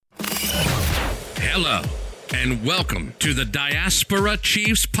Hello, and welcome to the Diaspora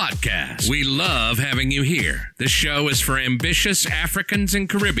Chiefs Podcast. We love having you here. This show is for ambitious Africans and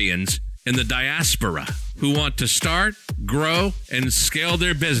Caribbeans in the diaspora who want to start, grow, and scale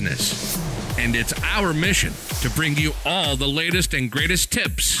their business. And it's our mission to bring you all the latest and greatest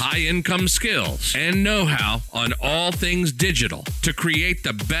tips, high-income skills, and know-how on all things digital to create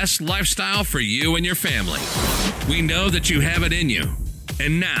the best lifestyle for you and your family. We know that you have it in you.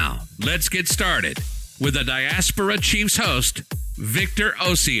 And now, let's get started with the Diaspora Chiefs host, Victor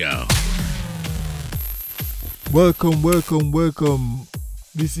Osio. Welcome.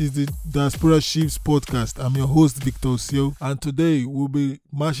 This is the Diaspora Chiefs podcast. I'm your host, Victor Osio, and today we'll be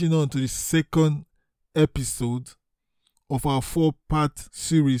marching on to the second episode of our 4-part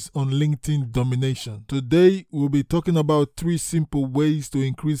series on LinkedIn domination. Today, we'll be talking about 3 simple ways to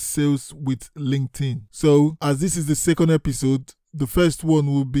increase sales with LinkedIn. So, as this is the second episode, the first one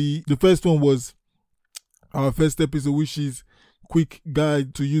was our first episode, which is quick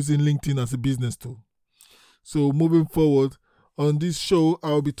guide to using LinkedIn as a business tool. So, moving forward, on this show,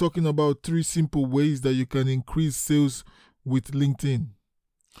 I'll be talking about 3 simple ways that you can increase sales with LinkedIn.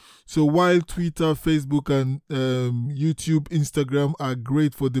 So while Twitter, Facebook, and YouTube, Instagram are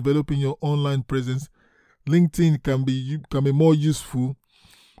great for developing your online presence, LinkedIn can be more useful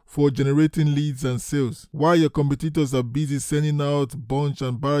for generating leads and sales. While your competitors are busy sending out bunch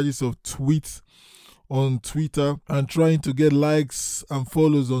and barrages of tweets on Twitter and trying to get likes and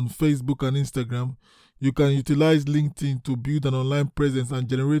follows on Facebook and Instagram, you can utilize LinkedIn to build an online presence and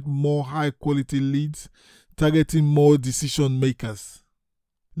generate more high-quality leads, targeting more decision makers.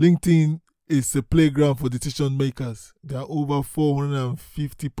 LinkedIn is a playground for decision makers. There are over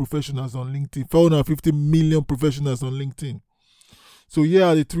 450 professionals on LinkedIn, 450 million professionals on LinkedIn. So here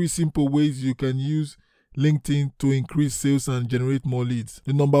are the 3 simple ways you can use LinkedIn to increase sales and generate more leads.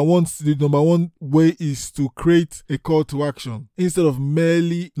 The number one way is to create a call to action. Instead of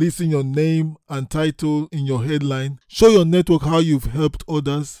merely listing your name and title in your headline, show your network how you've helped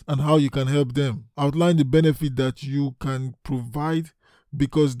others and how you can help them. Outline the benefit that you can provide,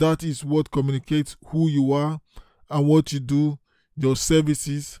 because that is what communicates who you are and what you do, your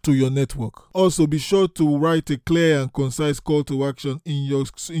services, to your network. Also, be sure to write a clear and concise call to action in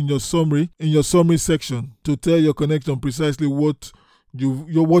your summary section to tell your connection precisely what you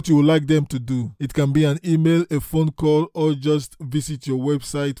would like them to do. It can be an email, a phone call, or just visit your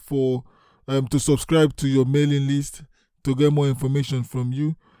website to subscribe to your mailing list to get more information from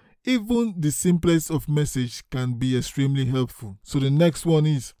you. Even the simplest of message can be extremely helpful. So the next one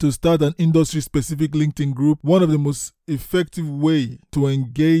is to start an industry-specific LinkedIn group. One of the most effective way to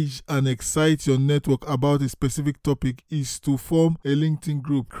engage and excite your network about a specific topic is to form a LinkedIn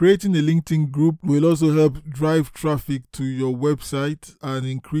group. Creating a LinkedIn group will also help drive traffic to your website and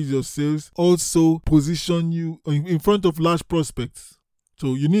increase your sales. Also, position you in front of large prospects.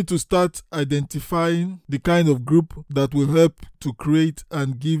 So you need to start identifying the kind of group that will help to create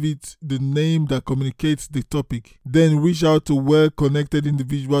and give it the name that communicates the topic. Then reach out to well-connected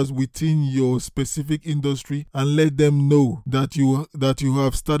individuals within your specific industry and let them know that you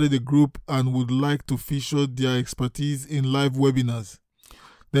have started a group and would like to feature their expertise in live webinars.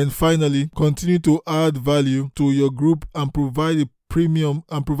 Then finally, continue to add value to your group and provide a premium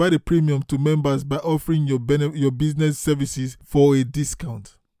to members by offering your business services for a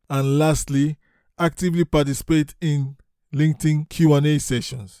discount. And lastly, actively participate in LinkedIn Q&A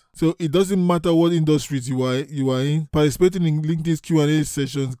sessions. So it doesn't matter what industries you are in, participating in LinkedIn's Q&A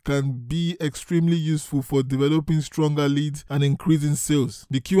sessions can be extremely useful for developing stronger leads and increasing sales.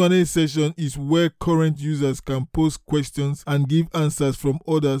 The Q&A session is where current users can post questions and get answers from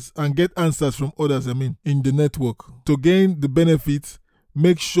others in the network. To gain the benefits,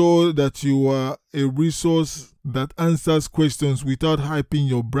 make sure that you are a resource that answers questions without hyping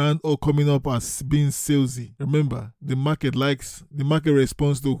your brand or coming up as being salesy. Remember, the market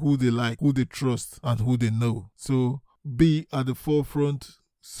responds to who they like, who they trust, and who they know. So be at the forefront,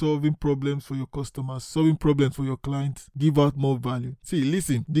 solving problems for your customers, solving problems for your clients, give out more value. See,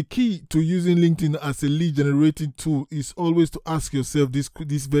 listen, the key to using LinkedIn as a lead generating tool is always to ask yourself this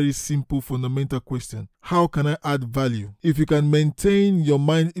very simple fundamental question. How can I add value? If you can maintain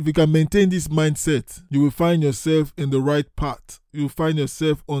this mindset, you will find yourself in the right path. You'll find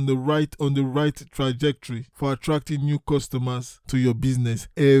yourself on the right trajectory for attracting new customers to your business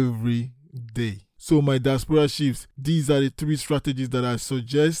every day. So my Diaspora Chiefs, these are the 3 strategies that I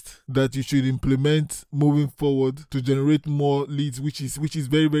suggest that you should implement moving forward to generate more leads, which is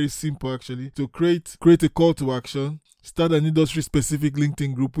very, very simple actually. To create a call to action, start an industry-specific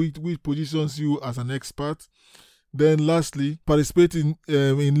LinkedIn group which positions you as an expert. Then lastly, participate in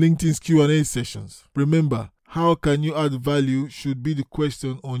LinkedIn's Q&A sessions. Remember, how can you add value should be the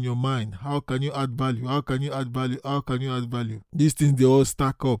question on your mind. How can you add value? How can you add value? How can you add value? These things, they all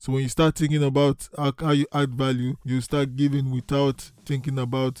stack up. So when you start thinking about how you add value, you start giving without thinking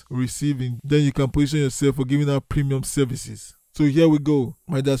about receiving. Then you can position yourself for giving out premium services. So here we go.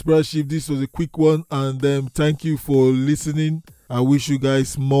 My Diaspora Chief, this was a quick one, and thank you for listening. I wish you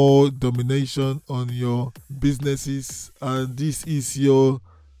guys more domination on your businesses. And this is your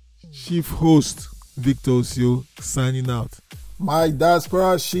chief host, Victor Osio, signing out. My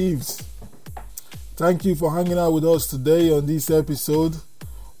Diaspora Chiefs, thank you for hanging out with us today on this episode.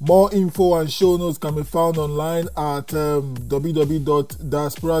 More info and show notes can be found online at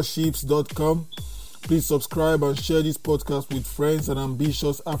www.diasporachiefs.com. Please subscribe and share this podcast with friends and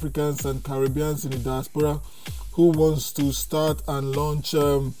ambitious Africans and Caribbeans in the diaspora who wants to start and launch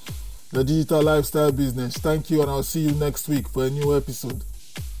the digital lifestyle business. Thank you, and I'll see you next week for a new episode.